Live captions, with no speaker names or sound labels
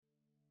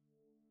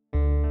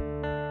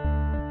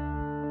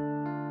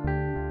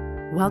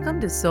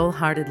Welcome to Soul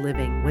Hearted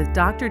Living with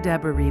Dr.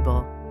 Deborah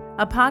Riebel,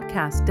 a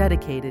podcast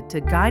dedicated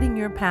to guiding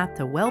your path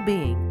to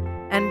well-being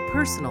and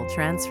personal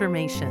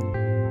transformation.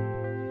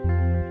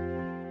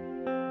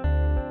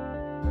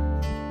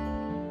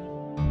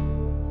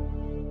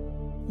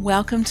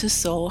 Welcome to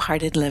Soul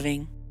Hearted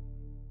Living.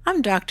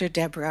 I'm Dr.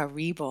 Deborah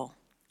Riebel,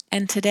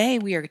 and today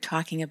we are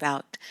talking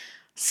about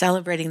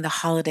celebrating the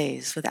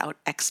holidays without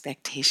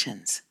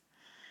expectations.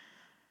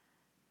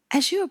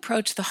 As you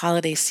approach the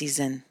holiday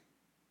season,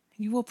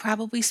 you will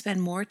probably spend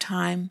more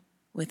time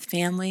with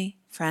family,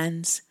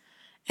 friends,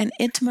 and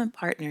intimate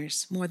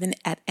partners more than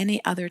at any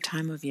other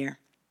time of year.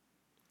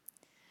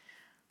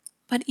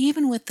 But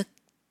even with the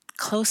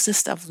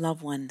closest of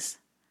loved ones,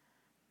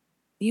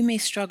 you may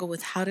struggle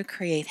with how to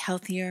create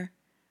healthier,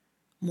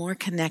 more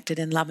connected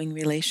and loving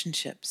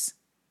relationships,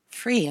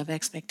 free of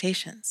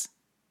expectations.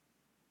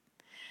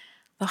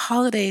 The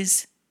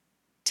holidays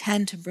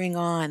tend to bring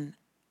on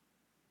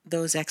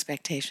those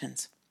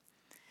expectations.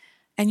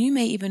 And you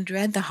may even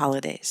dread the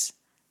holidays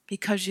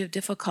because you have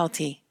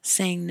difficulty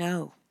saying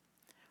no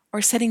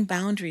or setting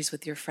boundaries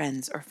with your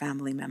friends or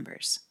family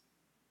members.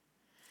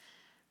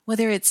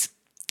 Whether it's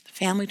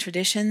family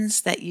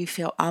traditions that you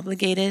feel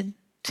obligated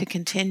to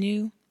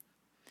continue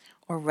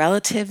or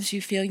relatives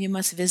you feel you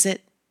must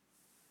visit,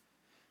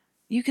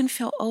 you can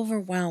feel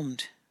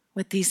overwhelmed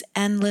with these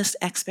endless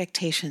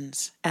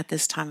expectations at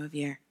this time of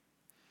year.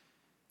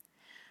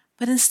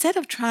 But instead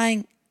of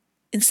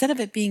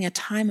it being a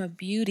time of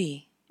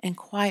beauty and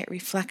quiet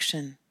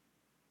reflection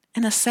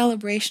and a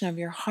celebration of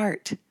your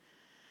heart,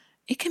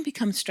 it can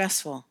become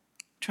stressful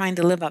trying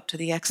to live up to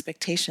the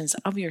expectations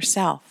of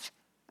yourself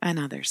and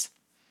others.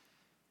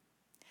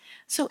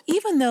 So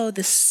even though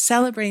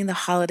celebrating the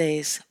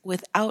holidays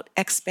without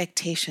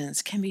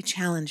expectations can be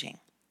challenging,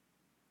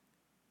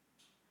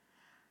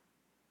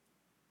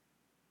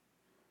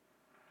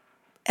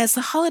 as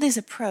the holidays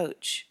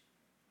approach,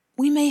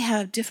 we may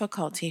have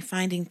difficulty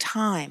finding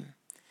time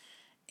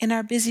in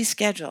our busy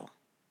schedule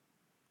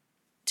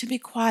to be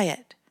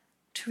quiet,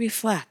 to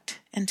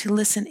reflect, and to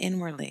listen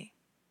inwardly.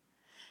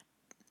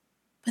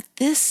 But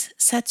this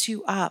sets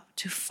you up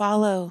to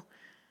follow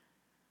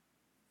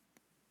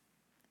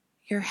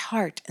your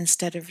heart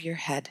instead of your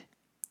head.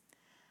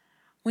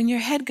 When your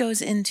head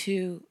goes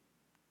into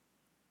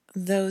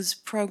those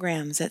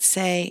programs that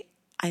say,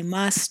 I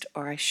must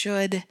or I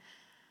should,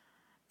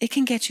 it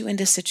can get you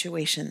into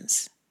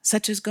situations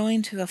such as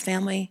going to a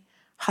family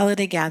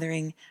holiday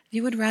gathering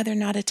you would rather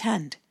not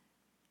attend.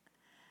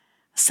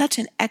 Such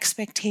an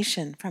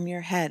expectation from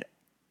your head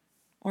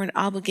or an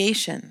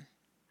obligation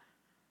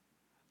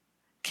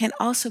can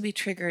also be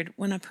triggered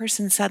when a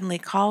person suddenly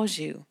calls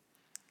you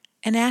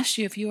and asks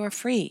you if you are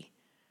free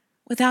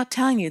without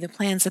telling you the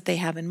plans that they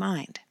have in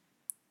mind.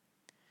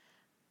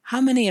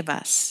 How many of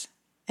us,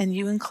 and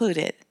you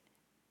included,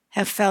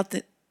 have felt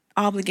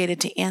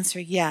obligated to answer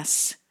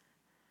yes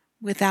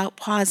without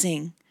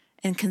pausing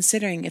and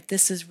considering if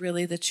this is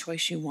really the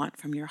choice you want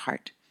from your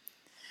heart?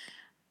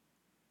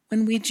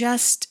 When we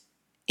just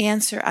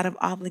answer out of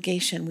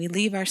obligation, we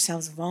leave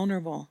ourselves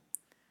vulnerable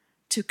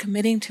to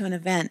committing to an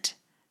event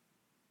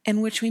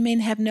in which we may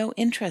have no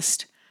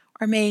interest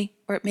or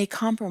it may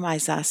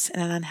compromise us in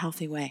an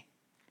unhealthy way.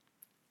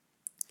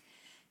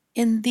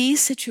 In these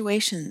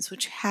situations,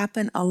 which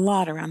happen a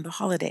lot around the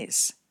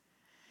holidays,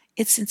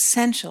 it's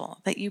essential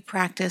that you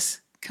practice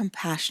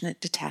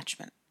compassionate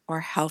detachment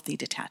or healthy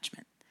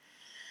detachment.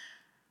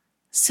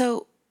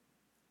 So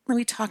let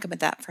me talk about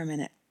that for a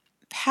minute.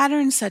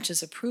 Patterns such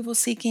as approval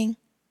seeking,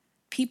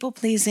 people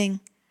pleasing,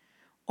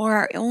 or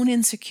our own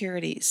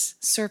insecurities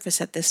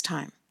surface at this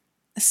time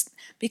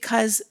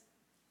because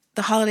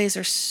the holidays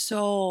are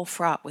so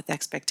fraught with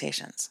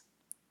expectations.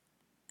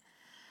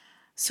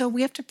 So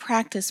we have to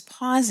practice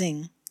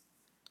pausing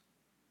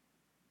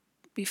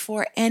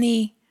before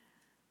any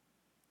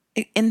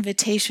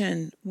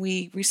invitation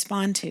we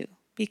respond to,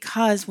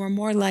 because we're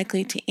more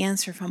likely to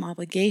answer from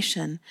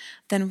obligation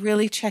than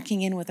really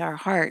checking in with our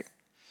heart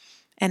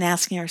and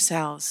asking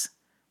ourselves,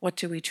 what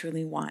do we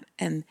truly want?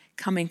 And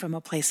coming from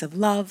a place of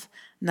love,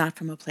 not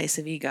from a place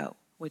of ego,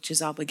 which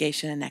is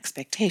obligation and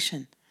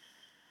expectation.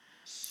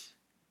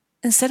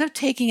 Instead of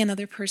taking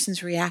another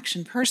person's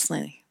reaction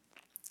personally,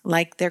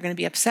 like they're going to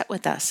be upset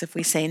with us if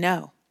we say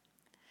no,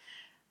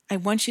 I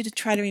want you to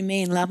try to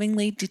remain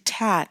lovingly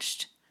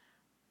detached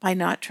by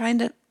not trying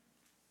to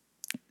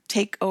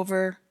take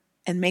over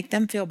and make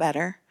them feel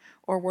better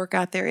or work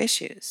out their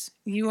issues.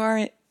 You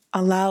are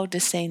allowed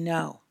to say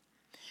no.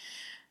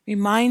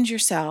 Remind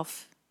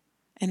yourself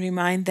and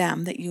remind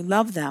them that you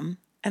love them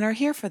and are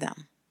here for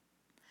them.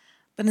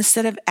 But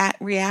instead of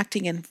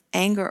reacting in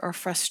anger or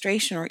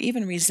frustration or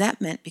even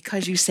resentment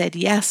because you said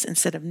yes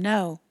instead of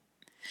no,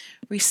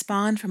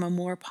 respond from a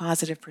more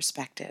positive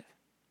perspective.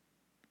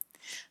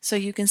 So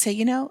you can say,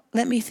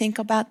 let me think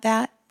about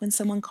that when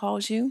someone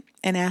calls you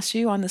and asks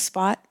you on the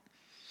spot.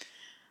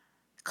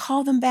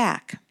 Call them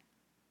back.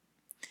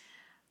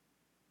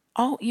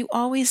 You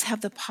always have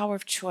the power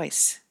of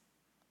choice.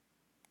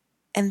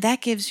 And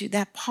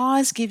that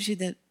pause gives you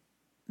the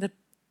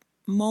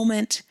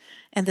moment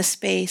and the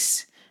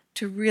space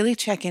to really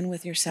check in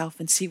with yourself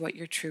and see what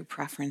your true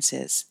preference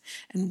is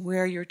and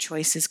where your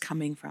choice is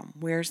coming from.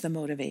 Where's the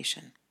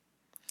motivation?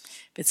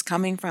 If it's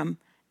coming from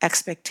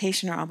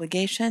expectation or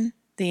obligation,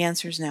 the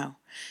answer is no.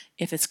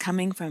 If it's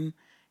coming from,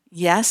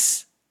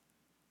 yes,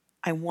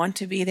 I want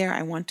to be there,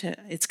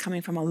 it's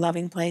coming from a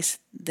loving place,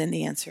 then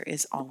the answer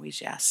is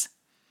always yes.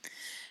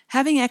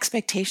 Having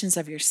expectations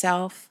of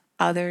yourself,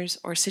 others,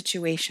 or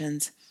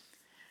situations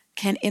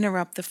can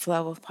interrupt the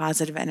flow of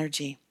positive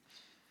energy.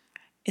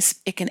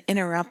 It can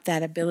interrupt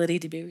that ability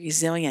to be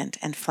resilient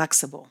and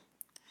flexible,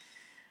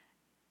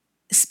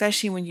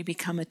 especially when you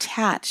become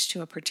attached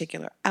to a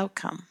particular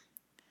outcome.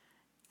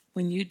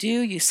 When you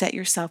do, you set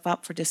yourself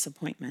up for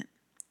disappointment.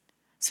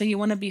 So you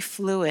want to be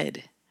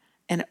fluid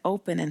and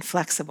open and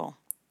flexible.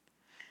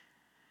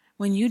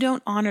 When you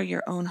don't honor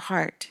your own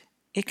heart,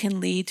 it can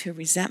lead to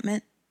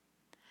resentment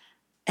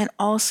and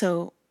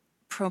also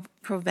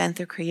prevent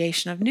the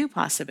creation of new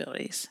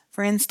possibilities.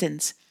 For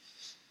instance,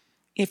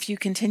 if you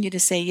continue to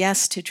say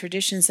yes to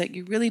traditions that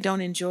you really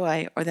don't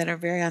enjoy or that are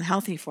very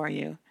unhealthy for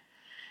you,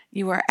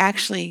 you are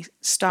actually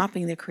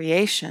stopping the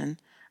creation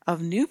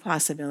of new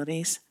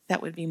possibilities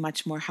that would be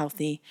much more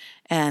healthy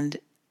and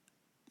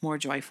more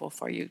joyful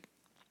for you.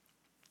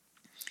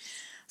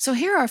 So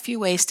here are a few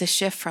ways to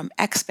shift from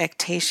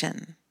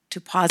expectation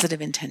to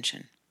positive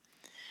intention.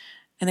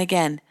 And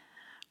again,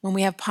 when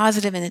we have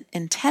positive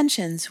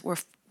intentions,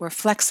 we're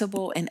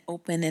flexible and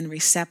open and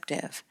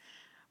receptive.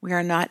 We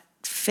are not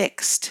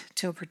fixed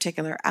to a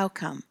particular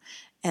outcome.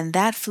 And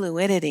that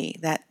fluidity,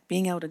 that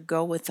being able to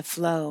go with the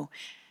flow,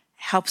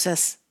 helps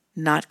us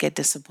not get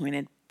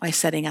disappointed by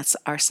setting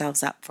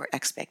ourselves up for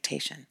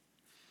expectation.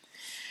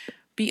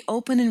 Be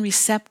open and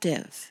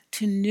receptive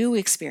to new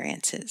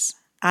experiences,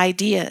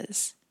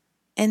 ideas,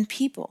 and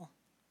people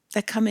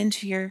that come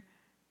into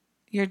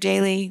your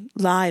daily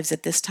lives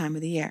at this time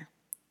of the year.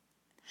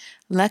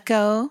 Let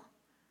go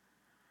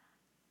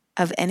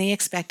of any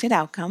expected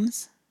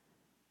outcomes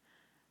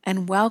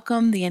and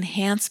welcome the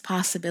enhanced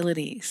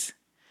possibilities.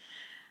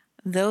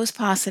 Those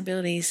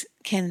possibilities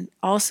can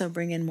also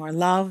bring in more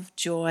love,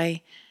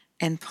 joy,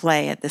 and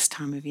play at this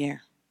time of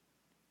year.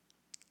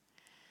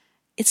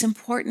 It's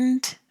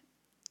important,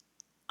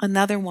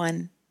 another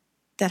one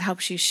that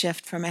helps you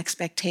shift from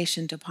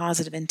expectation to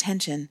positive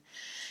intention,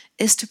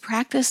 is to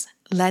practice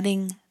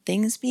letting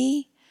things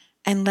be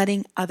and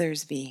letting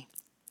others be.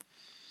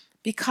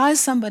 Because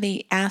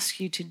somebody asks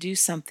you to do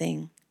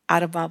something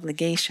out of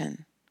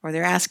obligation, or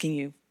they're asking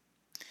you,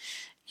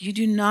 you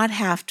do not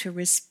have to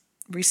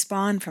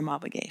respond from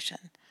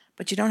obligation,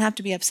 but you don't have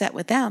to be upset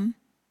with them.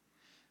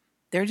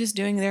 They're just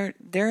doing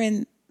they're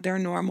in their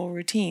normal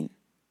routine.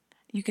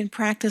 You can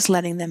practice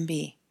letting them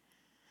be.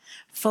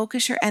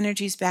 Focus your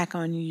energies back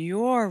on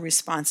your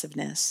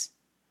responsiveness,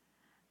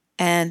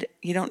 and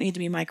you don't need to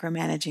be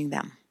micromanaging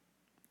them.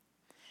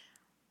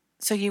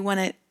 So you want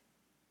to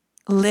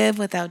live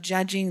without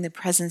judging the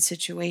present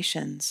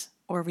situations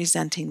or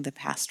resenting the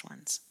past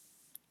ones.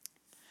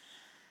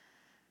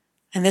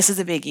 And this is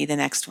a biggie, the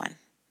next one.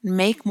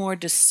 Make more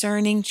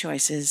discerning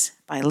choices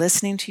by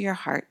listening to your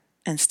heart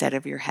instead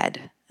of your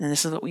head. And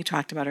this is what we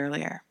talked about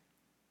earlier.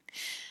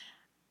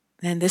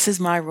 And this is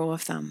my rule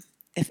of thumb.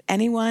 If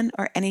anyone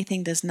or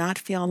anything does not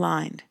feel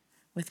aligned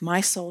with my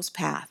soul's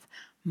path,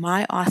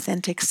 my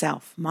authentic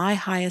self, my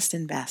highest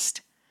and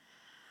best,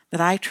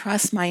 that I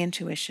trust my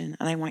intuition,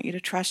 and I want you to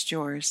trust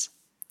yours,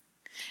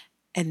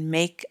 and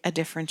make a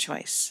different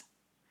choice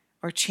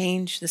or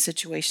change the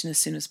situation as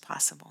soon as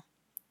possible.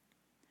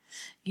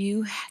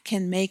 You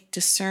can make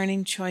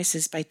discerning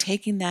choices by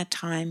taking that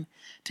time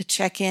to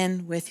check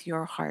in with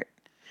your heart.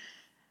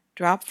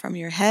 Drop from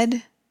your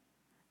head,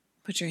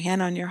 put your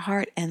hand on your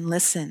heart, and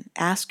listen.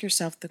 Ask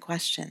yourself the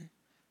question,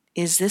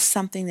 is this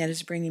something that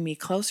is bringing me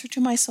closer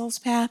to my soul's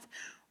path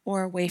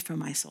or away from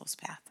my soul's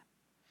path?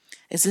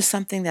 Is this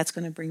something that's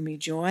going to bring me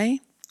joy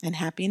and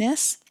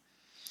happiness,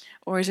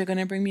 or is it going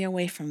to bring me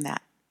away from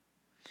that?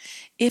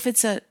 If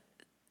it's a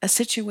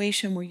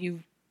situation where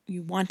you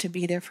want to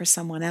be there for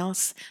someone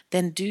else,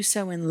 then do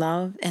so in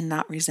love and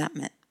not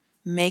resentment.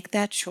 Make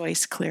that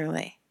choice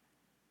clearly.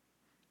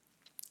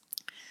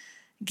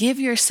 Give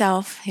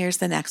yourself, here's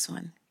the next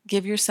one,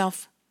 give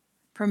yourself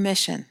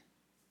permission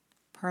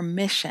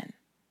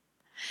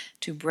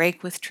to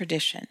break with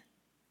tradition,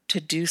 to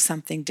do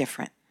something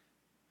different.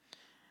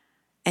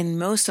 And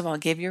most of all,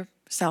 give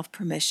yourself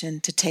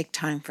permission to take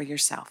time for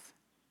yourself.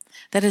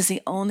 That is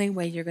the only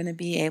way you're going to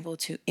be able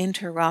to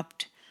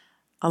interrupt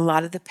a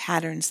lot of the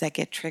patterns that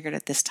get triggered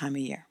at this time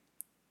of year.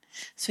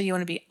 So you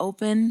want to be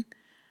open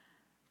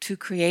to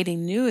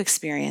creating new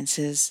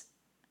experiences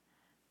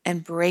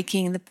and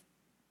breaking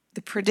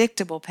the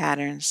predictable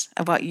patterns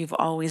of what you've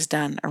always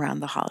done around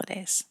the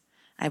holidays.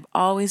 I've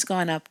always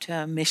gone up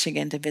to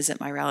Michigan to visit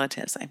my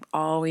relatives. I've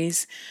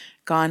always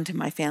gone to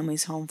my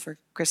family's home for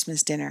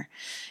Christmas dinner.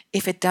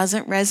 If it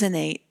doesn't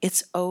resonate,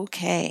 it's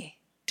okay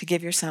to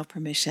give yourself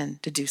permission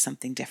to do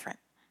something different.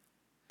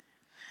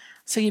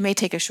 So you may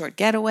take a short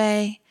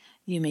getaway,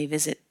 you may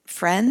visit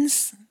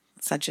friends,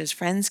 such as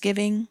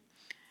Friendsgiving,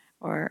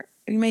 or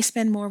you may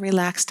spend more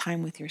relaxed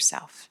time with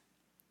yourself.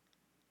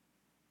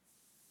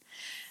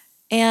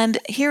 And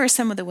here are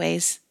some of the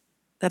ways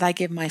that I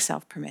give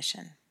myself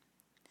permission.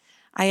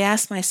 I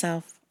ask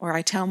myself, or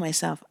I tell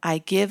myself, I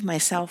give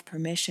myself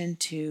permission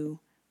to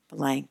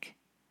blank.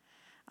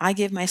 I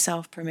give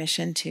myself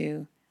permission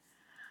to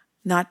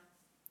not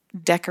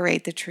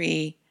decorate the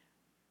tree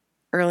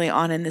early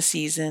on in the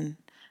season,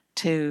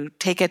 to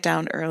take it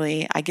down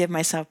early. I give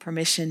myself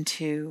permission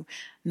to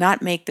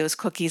not make those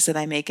cookies that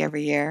I make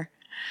every year.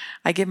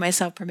 I give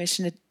myself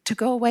permission to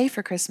go away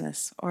for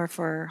Christmas or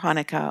for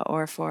Hanukkah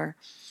or for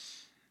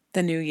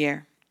the New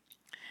Year.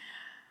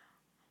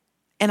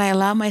 And I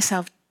allow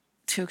myself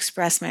to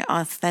express my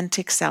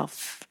authentic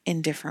self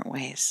in different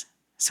ways.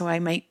 So I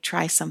might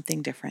try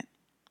something different.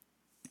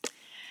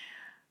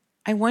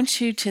 I want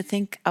you to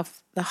think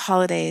of the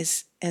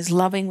holidays as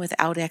loving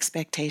without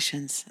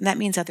expectations, and that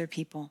means other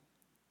people,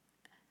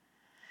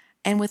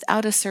 and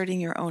without asserting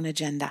your own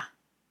agenda.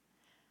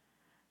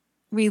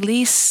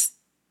 Release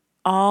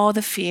all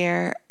the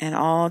fear and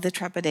all the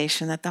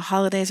trepidation that the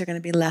holidays are going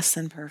to be less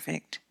than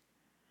perfect,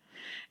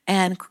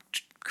 and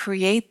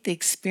create the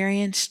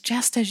experience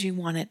just as you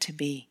want it to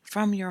be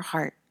from your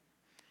heart.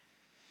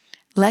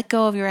 Let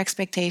go of your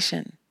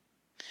expectation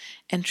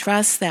and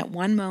trust that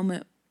one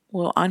moment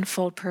will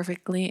unfold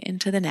perfectly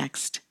into the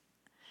next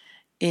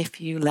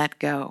if you let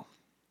go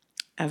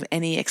of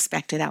any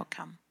expected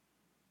outcome.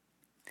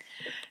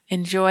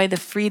 Enjoy the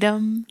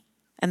freedom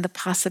and the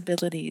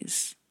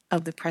possibilities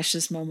of the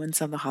precious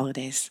moments of the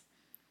holidays.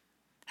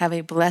 Have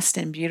a blessed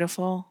and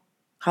beautiful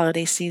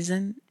holiday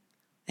season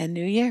and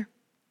New Year.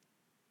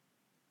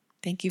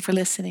 Thank you for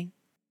listening.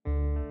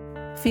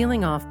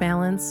 Feeling off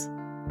balance?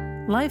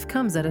 Life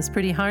comes at us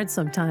pretty hard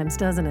sometimes,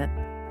 doesn't it?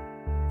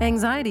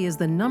 Anxiety is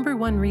the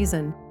 #1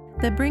 reason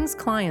that brings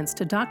clients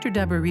to Dr.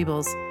 Deborah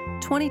Rebel's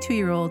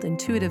 22-year-old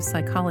intuitive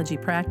psychology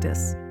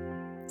practice.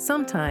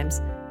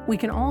 Sometimes we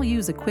can all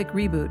use a quick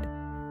reboot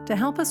to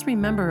help us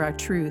remember our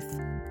truth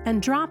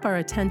and drop our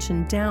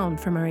attention down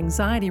from our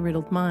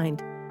anxiety-riddled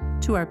mind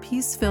to our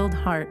peace-filled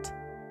heart.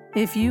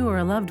 If you or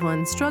a loved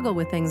one struggle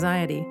with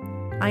anxiety,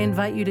 I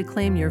invite you to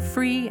claim your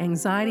free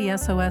Anxiety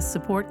SOS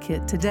support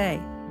kit today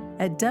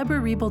at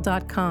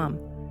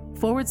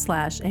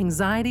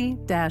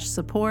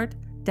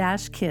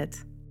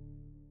deborahrebel.com/anxiety-support-kit.